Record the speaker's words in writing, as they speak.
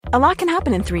A lot can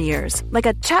happen in 3 years, like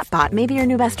a chatbot may be your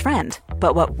new best friend.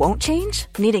 But what won't change?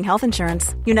 Needing health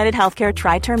insurance. United Healthcare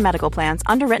Tri-Term Medical Plans,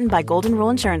 underwritten by Golden Rule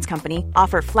Insurance Company,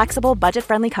 offer flexible,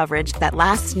 budget-friendly coverage that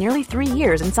lasts nearly 3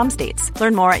 years in some states.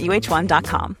 Learn more at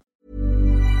uh1.com.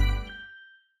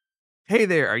 Hey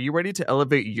there, are you ready to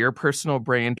elevate your personal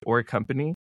brand or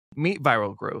company? Meet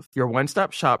Viral Growth, your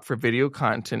one-stop shop for video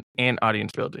content and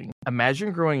audience building.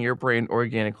 Imagine growing your brand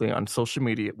organically on social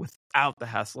media without the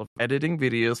hassle of editing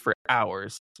videos for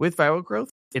hours. With Viral Growth,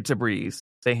 it's a breeze.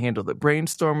 They handle the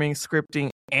brainstorming, scripting,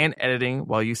 and editing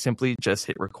while you simply just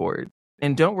hit record.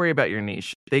 And don't worry about your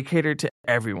niche. They cater to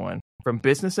everyone, from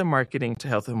business and marketing to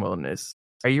health and wellness.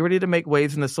 Are you ready to make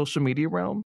waves in the social media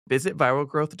realm? Visit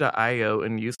viralgrowth.io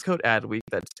and use code ADWEEK,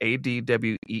 that's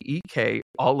ADWEEK,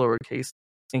 all lowercase,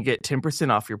 and get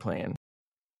 10% off your plan.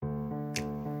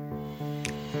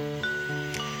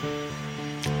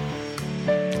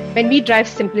 When we drive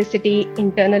simplicity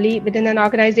internally within an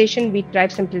organization, we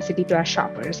drive simplicity to our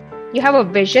shoppers. You have a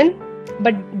vision,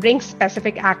 but bring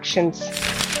specific actions.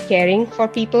 Caring for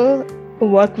people who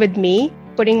work with me,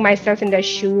 putting myself in their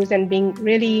shoes and being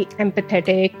really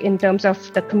empathetic in terms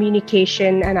of the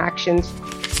communication and actions.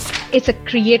 It's a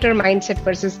creator mindset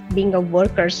versus being a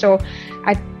worker. So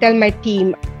I tell my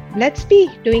team, let's be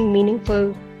doing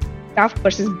meaningful stuff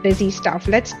versus busy stuff.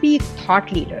 Let's be thought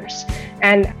leaders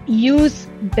and use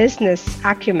business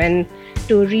acumen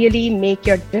to really make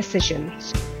your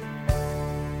decisions.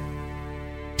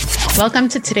 Welcome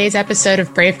to today's episode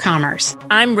of Brave Commerce.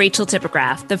 I'm Rachel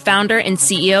Tipograph, the founder and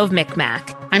CEO of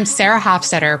Micmac. I'm Sarah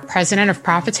Hofstetter, president of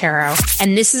Profitero.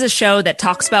 And this is a show that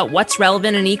talks about what's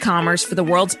relevant in e-commerce for the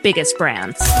world's biggest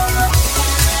brands.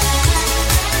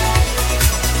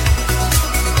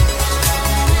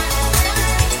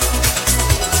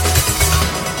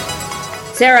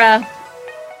 Sarah,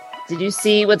 did you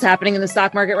see what's happening in the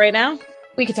stock market right now?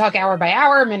 We could talk hour by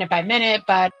hour, minute by minute,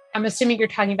 but I'm assuming you're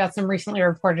talking about some recently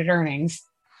reported earnings.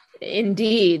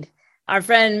 Indeed. Our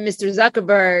friend, Mr.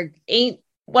 Zuckerberg, ain't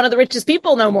one of the richest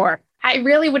people no more. I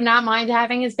really would not mind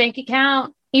having his bank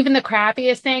account, even the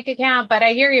crappiest bank account, but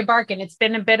I hear you barking. It's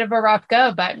been a bit of a rough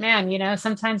go, but man,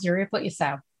 sometimes you reap what you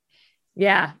sow.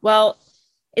 Yeah, well,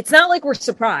 it's not like we're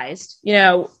surprised.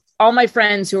 All my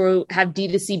friends who have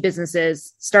D2C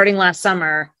businesses starting last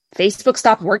summer, Facebook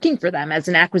stopped working for them as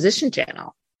an acquisition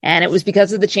channel. And it was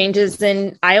because of the changes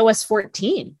in iOS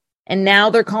 14. And now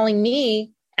they're calling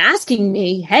me, asking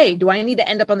me, hey, do I need to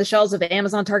end up on the shelves of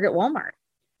Amazon, Target, Walmart?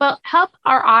 Well, help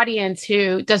our audience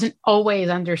who doesn't always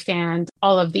understand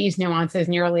all of these nuances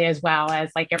nearly as well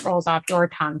as it rolls off your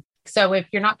tongue. So if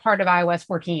you're not part of iOS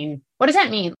 14, what does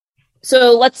that mean?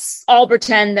 So let's all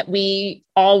pretend that we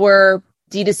all were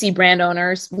D2C brand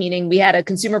owners, meaning we had a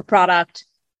consumer product,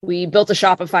 we built a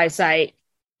Shopify site,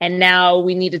 and now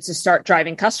we needed to start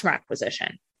driving customer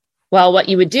acquisition. Well, what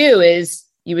you would do is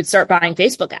you would start buying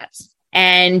Facebook ads,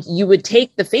 and you would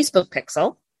take the Facebook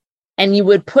pixel and you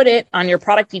would put it on your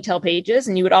product detail pages,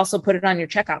 and you would also put it on your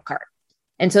checkout cart.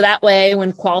 And so that way,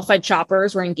 when qualified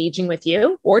shoppers were engaging with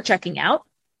you or checking out,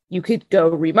 you could go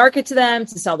remarket to them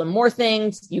to sell them more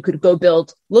things. You could go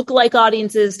build lookalike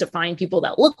audiences to find people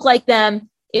that look like them.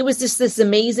 It was just this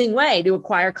amazing way to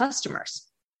acquire customers.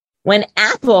 When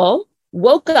Apple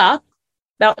woke up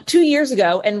about 2 years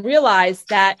ago and realized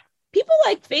that people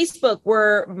like Facebook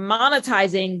were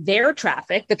monetizing their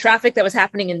traffic, the traffic that was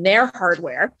happening in their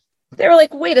hardware, they were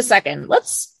like, wait a second,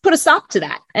 let's put a stop to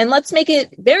that. And let's make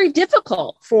it very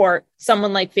difficult for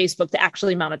someone like Facebook to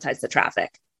actually monetize the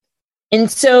traffic.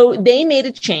 And so they made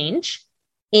a change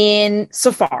in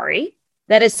Safari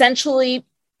that essentially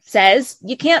says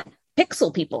you can't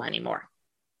pixel people anymore.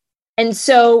 And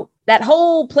so that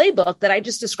whole playbook that I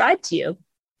just described to you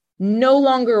no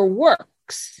longer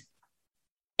works.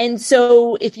 And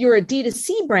so if you're a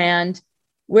D2C brand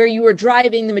where you were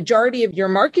driving the majority of your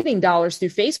marketing dollars through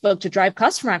Facebook to drive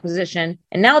customer acquisition,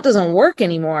 and now it doesn't work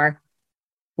anymore,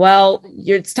 well,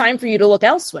 it's time for you to look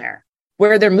elsewhere.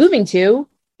 Where they're moving to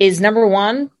is number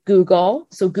one, Google.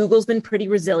 So Google's been pretty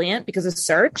resilient because of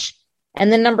search.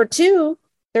 And then number two,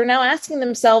 they're now asking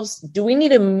themselves, do we need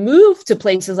to move to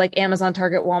places like Amazon,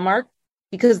 Target, Walmart?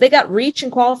 Because they got reach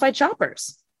and qualified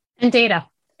shoppers. And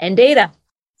data.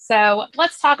 So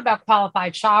let's talk about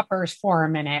qualified shoppers for a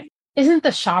minute. Isn't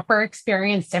the shopper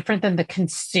experience different than the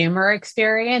consumer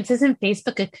experience? Isn't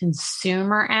Facebook a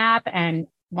consumer app and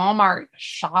Walmart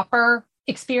shopper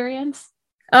experience?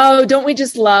 Oh, don't we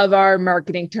just love our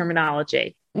marketing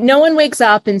terminology? No one wakes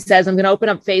up and says, I'm going to open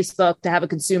up Facebook to have a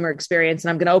consumer experience and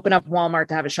I'm going to open up Walmart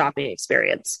to have a shopping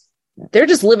experience. They're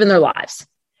just living their lives.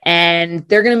 And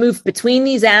they're going to move between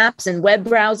these apps and web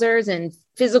browsers and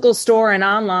physical store and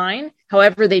online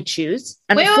however they choose.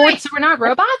 And wait, so we're not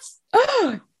robots?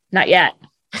 Not yet.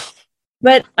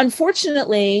 But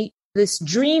unfortunately, this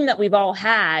dream that we've all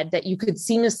had that you could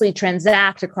seamlessly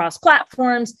transact across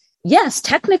platforms, yes,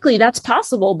 technically that's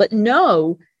possible, but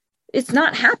no, it's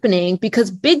not happening because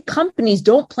big companies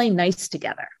don't play nice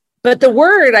together. But the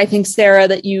word, I think, Sarah,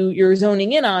 that you're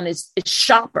zoning in on is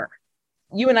shopper.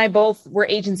 You and I both were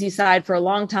agency side for a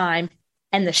long time,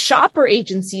 and the shopper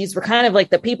agencies were kind of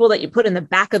like the people that you put in the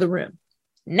back of the room.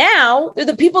 Now they're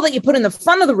the people that you put in the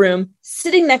front of the room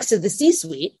sitting next to the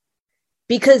C-suite,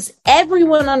 because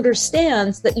everyone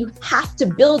understands that you have to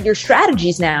build your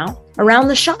strategies now around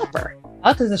the shopper.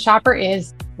 Oh, because the shopper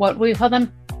is what we call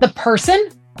them, the person.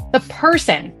 The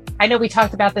person. I know we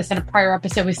talked about this in a prior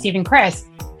episode with Steve and Chris.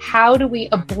 How do we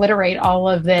obliterate all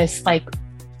of this like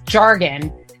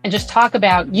jargon and just talk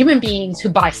about human beings who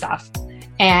buy stuff?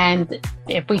 And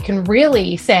if we can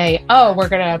really say, oh, we're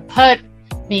going to put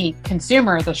the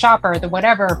consumer, the shopper, the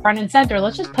whatever front and center,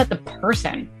 let's just put the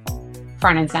person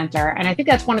front and center. And I think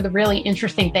that's one of the really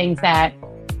interesting things that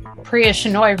Priya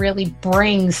Shenoy really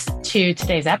brings to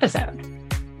today's episode.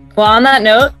 Well, on that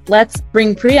note, let's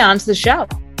bring Priya onto the show.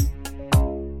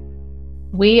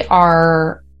 We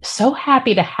are so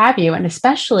happy to have you. And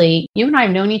especially you and I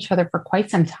have known each other for quite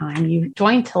some time. You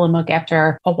joined Tillamook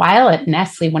after a while at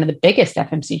Nestle, one of the biggest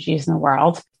FMCGs in the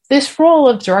world. This role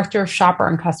of Director of Shopper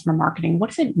and Customer Marketing, what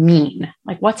does it mean?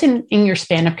 Like what's in your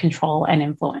span of control and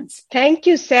influence? Thank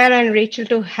you, Sarah and Rachel,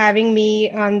 for having me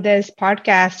on this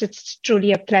podcast. It's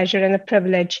truly a pleasure and a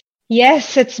privilege.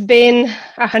 Yes, it's been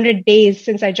 100 days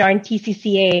since I joined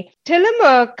TCCA.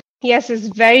 Tillamook, yes, is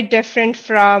very different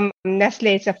from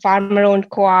Nestle. It's a farmer-owned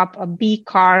co-op, a B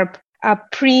Corp, a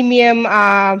premium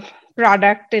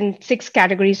product in 6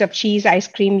 categories of cheese, ice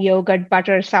cream, yogurt,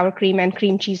 butter, sour cream, and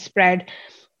cream cheese spread.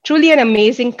 Truly an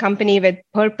amazing company with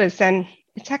purpose, and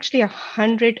it's actually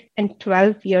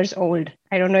 112 years old.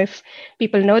 I don't know if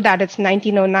people know that. It's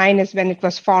 1909 is when it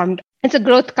was formed. It's a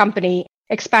growth company,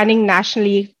 expanding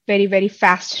nationally very, very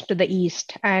fast to the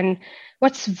east. And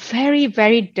what's very,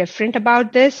 very different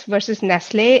about this versus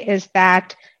Nestle is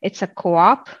that it's a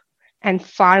co-op and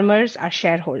farmers are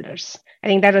shareholders. I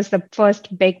think that was the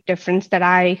first big difference that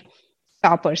I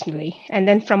saw personally. And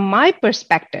then from my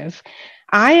perspective,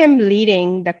 I am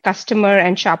leading the customer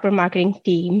and shopper marketing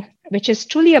team, which is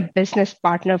truly a business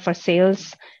partner for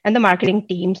sales and the marketing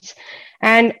teams.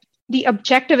 And the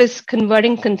objective is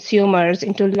converting consumers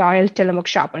into loyal Tillamook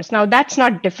shoppers. Now, that's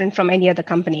not different from any other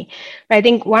company. But I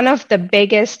think one of the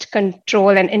biggest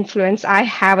control and influence I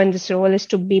have in this role is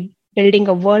to be building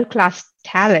a world-class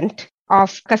talent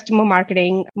of customer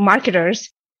marketing marketers,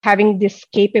 having this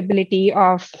capability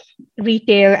of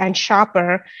retail and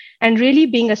shopper, and really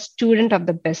being a student of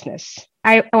the business.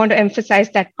 I want to emphasize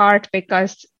that part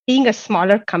because being a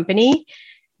smaller company,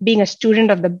 being a student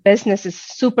of the business is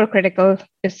super critical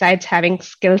besides having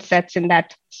skill sets in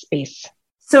that space.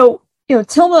 So,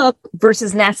 Tillamook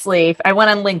versus Nestle, if I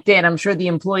went on LinkedIn, I'm sure the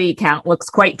employee count looks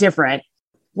quite different.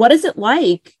 What is it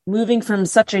like moving from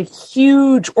such a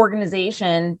huge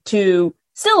organization to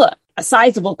still a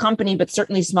sizable company, but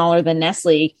certainly smaller than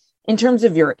Nestle in terms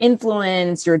of your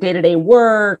influence, your day-to-day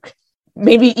work,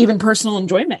 maybe even personal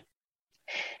enjoyment?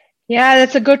 Yeah,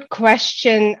 that's a good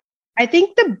question. I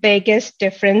think the biggest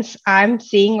difference I'm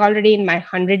seeing already in my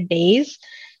 100 days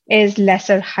is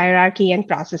lesser hierarchy and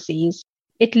processes.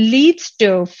 It leads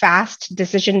to fast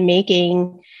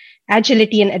decision-making,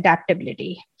 agility, and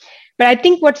adaptability. But I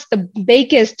think what's the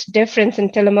biggest difference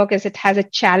in Tillamook is it has a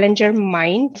challenger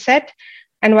mindset.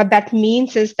 And what that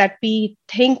means is that we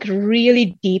think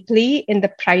really deeply in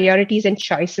the priorities and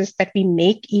choices that we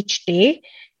make each day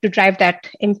to drive that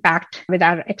impact with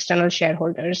our external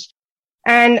shareholders.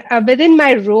 And within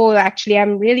my role, actually,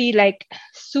 I'm really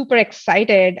super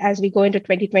excited as we go into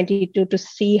 2022 to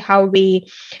see how we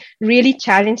really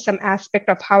challenge some aspect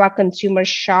of how our consumers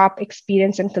shop,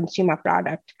 experience, and consume our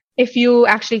product. If you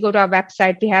actually go to our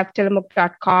website, we have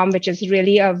tillamook.com, which is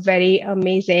really a very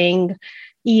amazing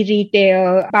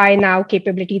e-retail buy now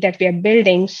capability that we are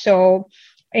building. So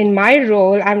in my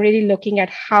role, I'm really looking at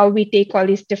how we take all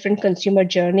these different consumer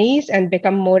journeys and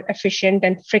become more efficient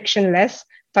and frictionless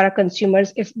for our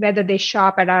consumers, whether they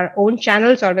shop at our own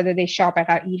channels or whether they shop at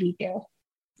our e-retail.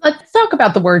 Let's talk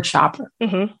about the word shopper.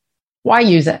 Mm-hmm. Why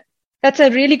use it? That's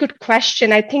a really good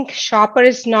question. I think shopper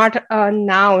is not a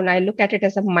noun. I look at it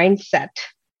as a mindset.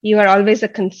 You are always a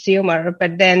consumer,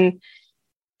 but then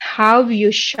how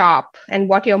you shop and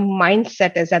what your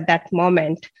mindset is at that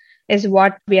moment is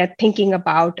what we are thinking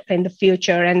about in the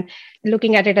future, and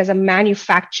looking at it as a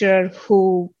manufacturer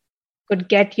who could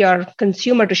get your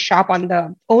consumer to shop on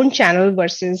the own channel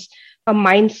versus a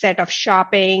mindset of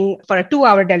shopping for a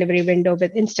 2-hour delivery window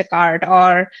with Instacart,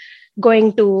 or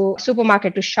going to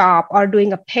supermarket to shop, or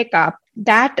doing a pickup.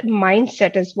 That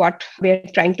mindset is what we're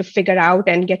trying to figure out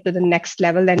and get to the next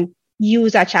level and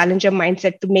use our challenger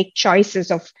mindset to make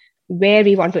choices of where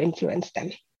we want to influence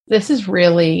them. This is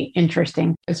really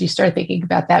interesting as you start thinking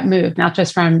about that move, not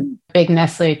just from big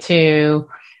Nestle to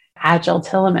agile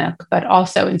Tillamook, but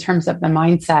also in terms of the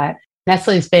mindset.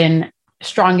 Nestle's been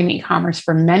strong in e-commerce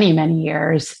for many, many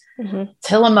years. Mm-hmm.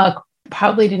 Tillamook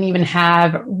probably didn't even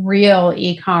have real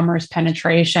e-commerce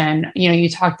penetration. You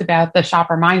talked about the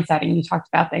shopper mindset, and you talked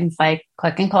about things like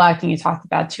click and collect, and you talked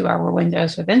about 2-hour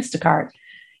windows with Instacart.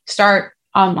 Start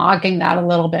unlocking that a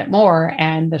little bit more.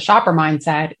 And the shopper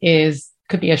mindset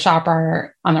could be a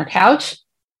shopper on their couch,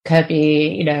 could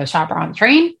be, a shopper on the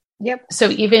train. Yep. So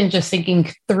even just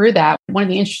thinking through that, one of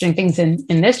the interesting things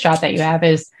in this job that you have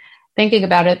is thinking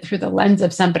about it through the lens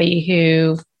of somebody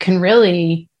who can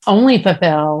really only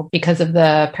fulfill because of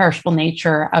the perishable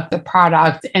nature of the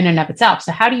product in and of itself.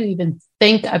 So how do you even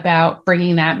think about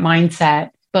bringing that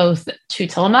mindset both to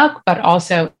Tillamook, but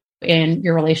also in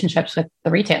your relationships with the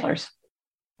retailers?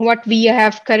 What we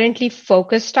have currently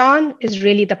focused on is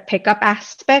really the pickup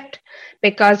aspect,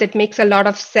 because it makes a lot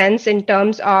of sense in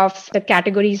terms of the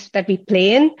categories that we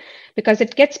play in, because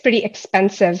it gets pretty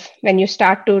expensive when you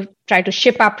start to try to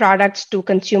ship our products to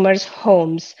consumers'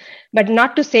 homes. But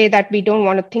not to say that we don't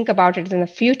want to think about it in the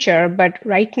future, but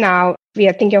right now we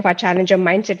are thinking of our challenger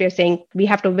mindset. We're saying we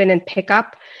have to win in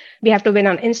pickup. We have to win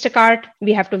on Instacart.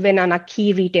 We have to win on our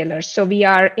key retailers. So we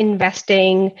are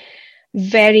investing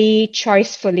very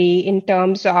choicefully in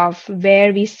terms of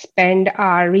where we spend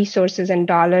our resources and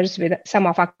dollars with some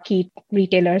of our key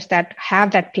retailers that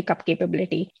have that pickup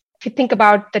capability. If you think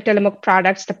about the Tillamook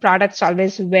products, the products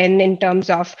always win in terms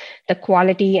of the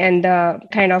quality and the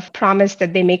kind of promise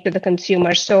that they make to the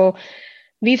consumer. So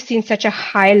we've seen such a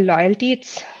high loyalty.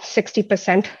 It's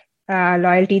 60%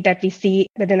 loyalty that we see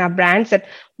within our brands, that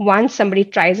once somebody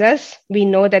tries us, we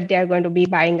know that they're going to be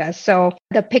buying us. So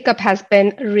the pickup has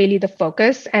been really the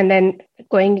focus. And then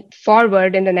going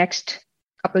forward in the next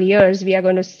couple of years, we are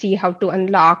going to see how to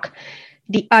unlock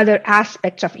the other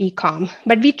aspects of e-com.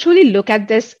 But we truly look at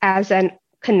this as an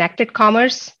connected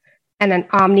commerce and an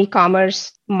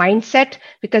omni-commerce mindset,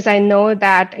 because I know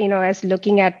that, as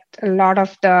looking at a lot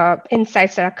of the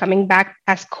insights that are coming back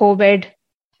as COVID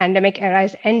pandemic era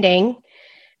is ending,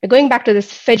 we're going back to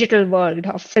this phygital world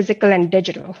of physical and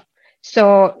digital.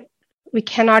 So we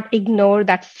cannot ignore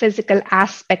that physical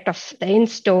aspect of the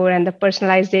in-store and the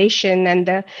personalization and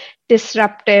the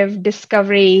disruptive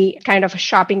discovery kind of a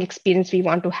shopping experience we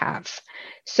want to have.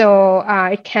 So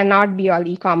it cannot be all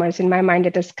e-commerce. In my mind,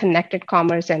 it is connected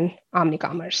commerce and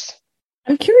omni-commerce.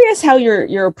 I'm curious how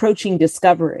you're approaching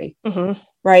discovery,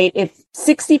 right? If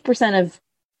 60% of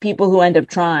people who end up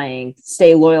trying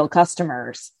stay loyal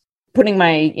customers, putting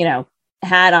my,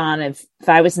 hat on, if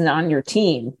I was on your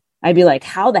team, I'd be like,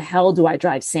 how the hell do I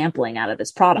drive sampling out of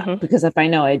this product? Because if I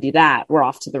know I do that, we're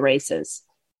off to the races.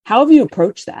 How have you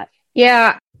approached that?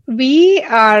 Yeah, we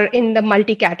are in the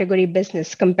multi-category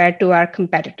business compared to our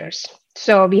competitors.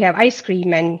 So we have ice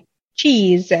cream and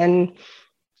cheese and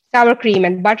sour cream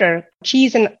and butter,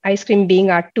 cheese and ice cream being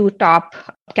our two top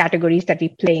categories that we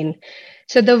play in.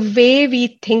 So the way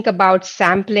we think about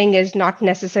sampling is not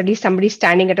necessarily somebody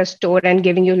standing at a store and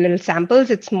giving you little samples.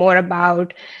 It's more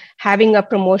about having a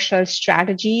promotional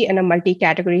strategy and a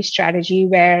multi-category strategy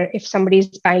where if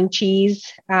somebody's buying cheese,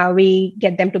 we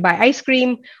get them to buy ice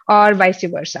cream or vice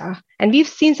versa. And we've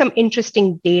seen some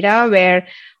interesting data where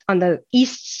on the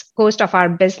east coast of our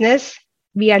business,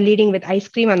 we are leading with ice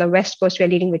cream. On the West Coast, we are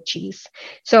leading with cheese.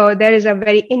 So there is a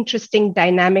very interesting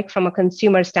dynamic from a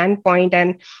consumer standpoint.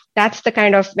 And that's the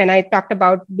kind of, when I talked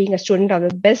about being a student of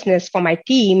the business for my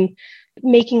team,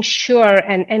 making sure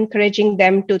and encouraging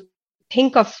them to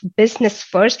think of business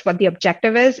first, what the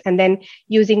objective is, and then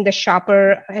using the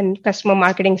shopper and customer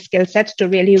marketing skill sets to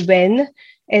really win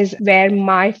is where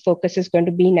my focus is going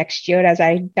to be next year as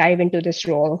I dive into this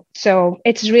role. So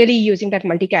it's really using that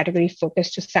multi-category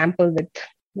focus to sample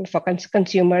for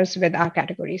consumers with our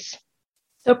categories.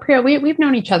 So Priya, we've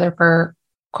known each other for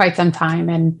quite some time,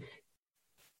 and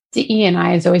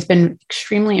DE&I has always been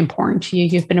extremely important to you.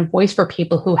 You've been a voice for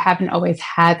people who haven't always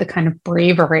had the kind of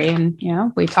bravery. And,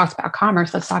 we talked about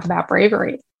commerce. Let's talk about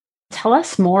bravery. Tell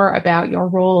us more about your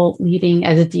role leading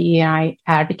as a DE&I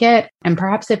advocate, and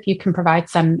perhaps if you can provide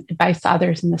some advice to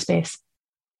others in the space.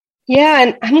 Yeah,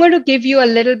 and I'm going to give you a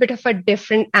little bit of a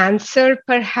different answer,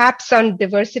 perhaps on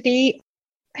diversity.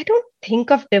 I don't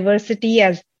think of diversity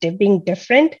as being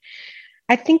different.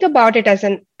 I think about it as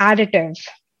an additive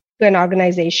to an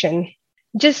organization.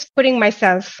 just putting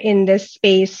myself in this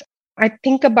space, I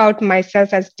think about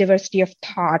myself as diversity of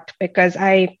thought because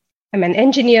I am an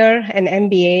engineer, an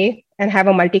MBA, and have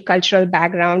a multicultural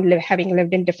background, having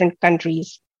lived in different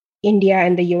countries, India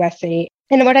and the USA.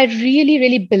 And what I really,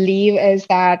 really believe is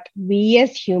that we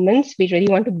as humans, we really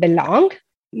want to belong.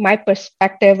 My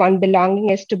perspective on belonging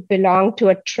is to belong to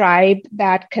a tribe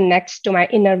that connects to my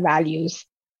inner values.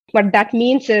 What that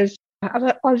means is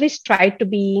I've always tried to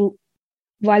be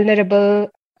vulnerable,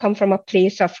 come from a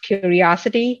place of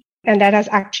curiosity, and that has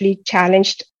actually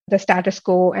challenged the status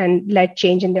quo and led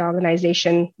change in the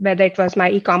organization, whether it was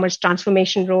my e-commerce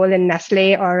transformation role in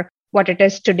Nestle or what it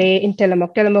is today in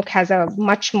Tillamook. Tillamook has a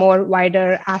much more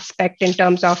wider aspect in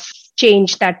terms of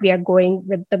change that we are going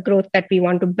with the growth that we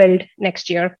want to build next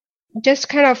year. Just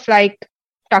kind of like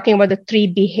talking about the three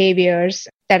behaviors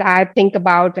that I think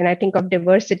about when I think of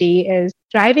diversity is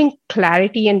driving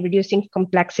clarity and reducing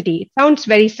complexity. It sounds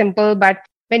very simple, but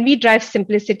when we drive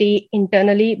simplicity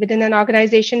internally within an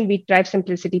organization, we drive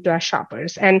simplicity to our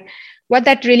shoppers. And what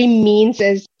that really means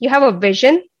is you have a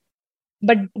vision,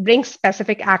 but bring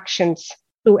specific actions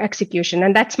to execution.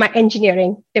 And that's my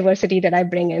engineering diversity that I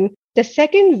bring in. The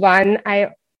second one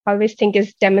I always think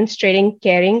is demonstrating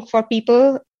caring for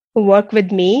people who work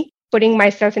with me, putting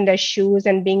myself in their shoes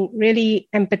and being really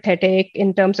empathetic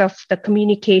in terms of the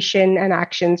communication and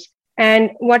actions.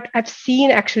 And what I've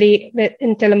seen actually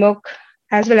in Tillamook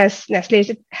as well as Nestle is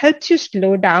it helps you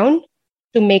slow down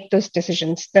to make those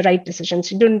decisions, the right decisions.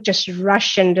 You don't just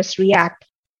rush and just react.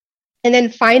 And then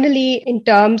finally, in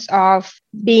terms of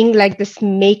being like this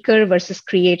maker versus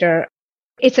creator,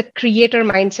 it's a creator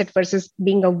mindset versus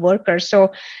being a worker.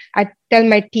 So I tell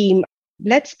my team,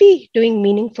 let's be doing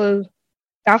meaningful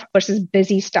stuff versus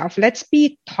busy stuff. Let's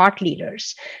be thought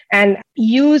leaders and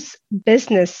use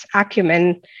business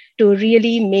acumen to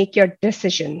really make your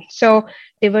decision. So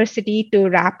diversity, to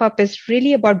wrap up, is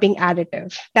really about being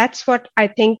additive. That's what I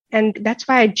think. And that's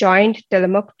why I joined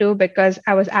Tillamook too, because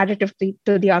I was additive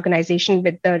to the organization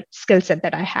with the skill set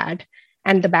that I had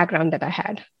and the background that I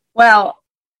had. Well,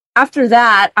 after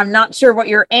that, I'm not sure what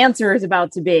your answer is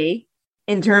about to be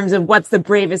in terms of what's the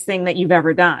bravest thing that you've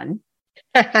ever done.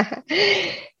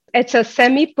 It's a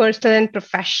semi-personal and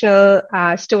professional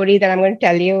story that I'm going to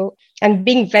tell you, and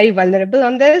being very vulnerable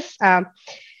on this.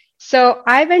 So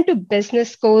I went to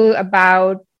business school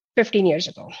about 15 years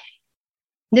ago.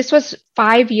 This was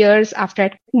 5 years after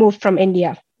I moved from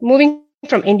India. Moving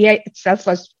from India itself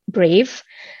was brave.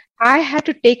 I had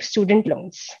to take student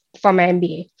loans for my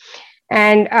MBA.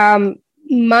 And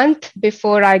month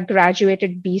before I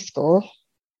graduated B school,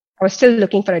 I was still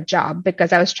looking for a job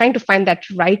because I was trying to find that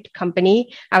right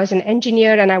company. I was an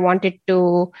engineer and I wanted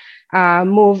to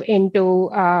move into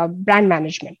brand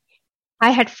management.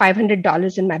 I had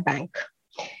 $500 in my bank.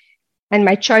 And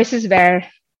my choices were,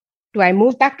 do I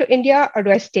move back to India or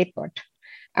do I stay put?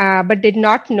 But did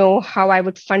not know how I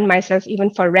would fund myself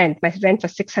even for rent. My rent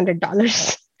was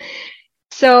 $600.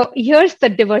 So here's the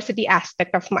diversity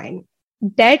aspect of mine.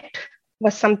 Debt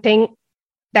was something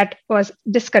that was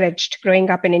discouraged growing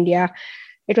up in India.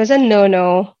 It was a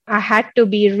no-no. I had to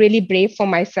be really brave for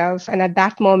myself. And at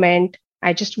that moment,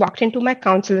 I just walked into my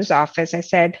counselor's office. I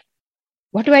said,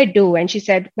 what do I do? And she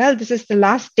said, well, this is the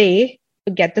last day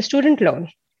to get the student loan.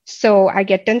 So I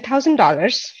get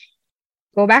 $10,000,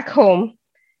 go back home.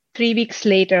 3 weeks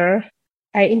later,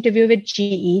 I interview with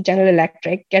GE, General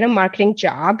Electric, get a marketing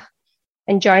job,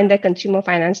 and join the consumer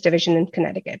finance division in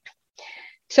Connecticut.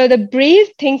 So the brave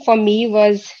thing for me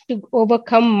was to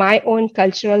overcome my own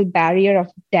cultural barrier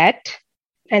of debt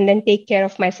and then take care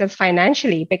of myself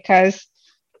financially, because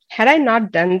had I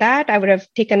not done that, I would have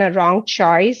taken a wrong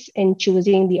choice in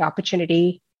choosing the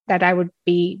opportunity that I would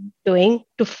be doing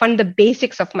to fund the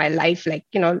basics of my life,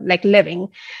 like living.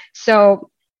 So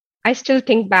I still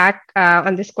think back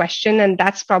on this question, and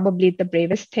that's probably the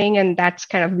bravest thing. And that's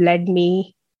kind of led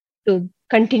me to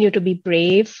continue to be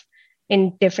brave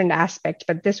in different aspects.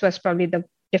 But this was probably the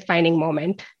defining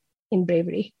moment in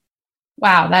bravery.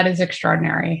 Wow, that is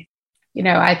extraordinary.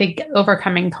 I think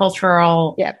overcoming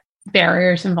cultural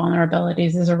barriers and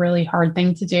vulnerabilities is a really hard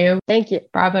thing to do. Thank you.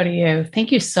 Bravo to you.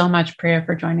 Thank you so much, Priya,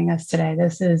 for joining us today.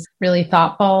 This is really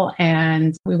thoughtful,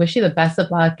 and we wish you the best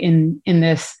of luck in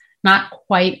this not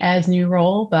quite as new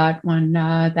role, but one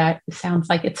that sounds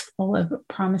like it's full of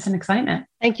promise and excitement.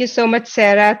 Thank you so much,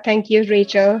 Sarah. Thank you,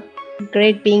 Rachel.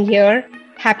 Great being here.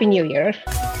 Happy New Year.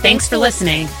 Thanks for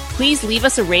listening. Please leave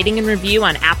us a rating and review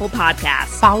on Apple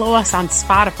Podcasts. Follow us on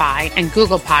Spotify and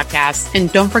Google Podcasts.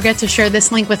 And don't forget to share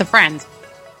this link with a friend.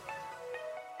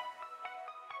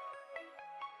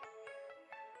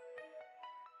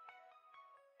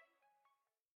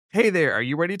 Hey Hey there, are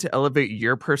you ready to elevate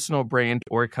your personal brand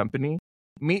or company?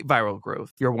 Meet Viral Growth,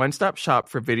 your one-stop shop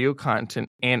for video content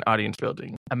and audience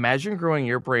building. Imagine growing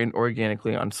your brand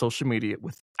organically on social media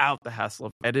without the hassle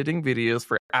of editing videos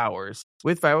for hours.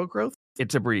 With Viral Growth,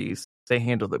 it's a breeze. They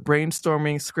handle the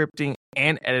brainstorming, scripting,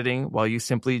 and editing while you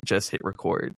simply just hit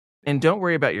record. And don't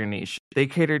worry about your niche. They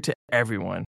cater to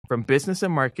everyone, from business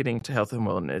and marketing to health and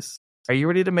wellness. Are you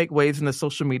ready to make waves in the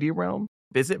social media realm?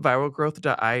 Visit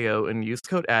viralgrowth.io and use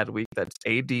code ADWEEK, that's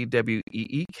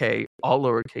ADWEEK, all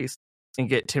lowercase, and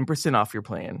get 10% off your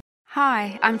plan.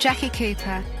 Hi, I'm Jackie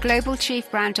Cooper, Global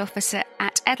Chief Brand Officer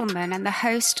at Edelman and the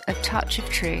host of Touch of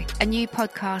Truth, a new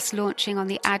podcast launching on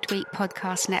the Adweek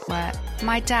Podcast Network.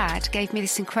 My dad gave me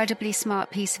this incredibly smart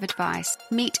piece of advice: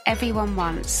 meet everyone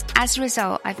once. As a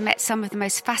result, I've met some of the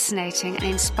most fascinating and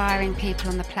inspiring people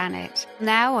on the planet.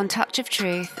 Now on Touch of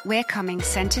Truth, we're coming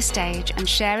center stage and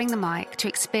sharing the mic to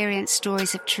experience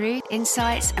stories of truth,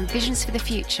 insights, and visions for the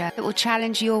future that will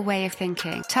challenge your way of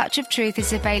thinking. Touch of Truth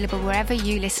is available wherever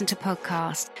you listen to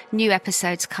podcasts. New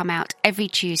episodes come out every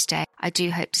Tuesday. I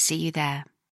do hope to see you there.